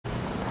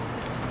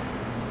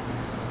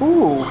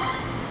Ooh.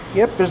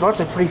 Yep, there's lots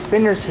of pretty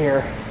spinners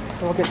here.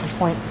 So we'll get some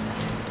points.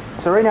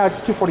 So right now it's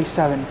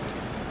 247.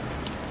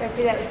 I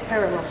see that was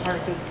parallel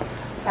parking.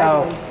 Sideways.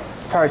 Oh,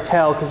 it's hard to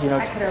tell because, you know.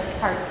 I could have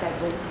parked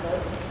sideways.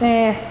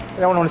 I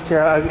don't want to see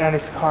a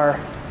nice car.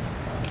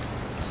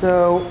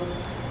 So,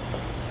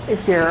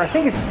 it's here. I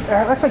think it's,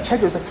 last time I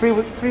checked, it was like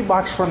three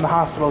blocks from the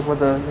hospitals where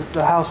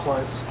the house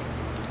was.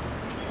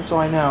 That's all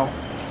I know.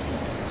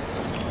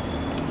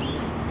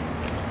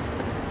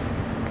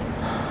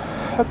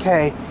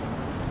 Okay.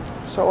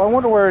 So I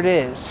wonder where it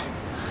is.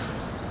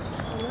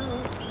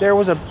 There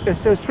was it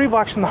was 3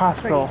 blocks from the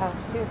hospital.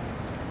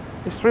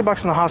 It's 3 blocks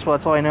from the hospital,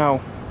 that's all I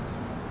know.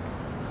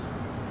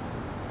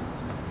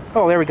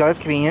 Oh, there we go, that's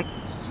convenient.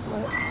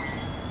 What?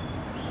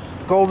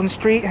 Golden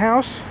Street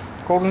house?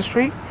 Golden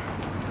Street?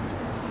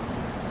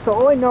 So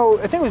all I know,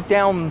 I think it was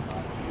down,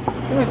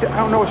 I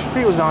don't know what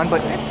street it was on,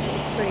 but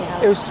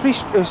it was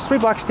 3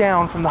 blocks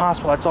down from the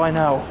hospital, that's all I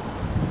know.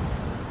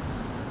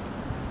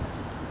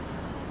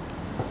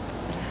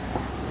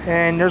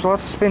 And there's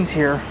lots of spins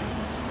here.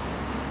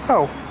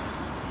 Oh.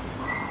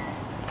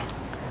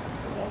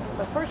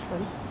 The first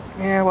one.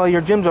 Yeah, well,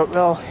 your gym's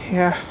well,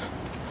 yeah.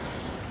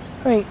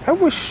 I mean, I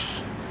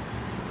wish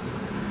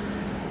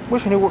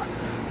I knew where.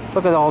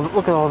 Look at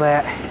all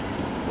that.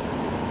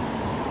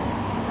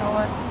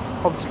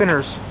 Oh, all the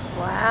spinners.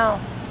 wow.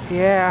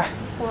 Yeah.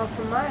 Well,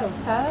 for miles,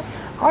 huh?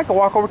 I could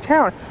walk over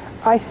town.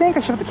 I think I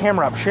should put the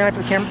camera up. Should I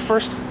put the camera up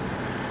first?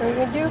 What are you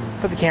gonna do?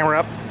 Put the camera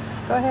up.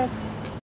 Go ahead.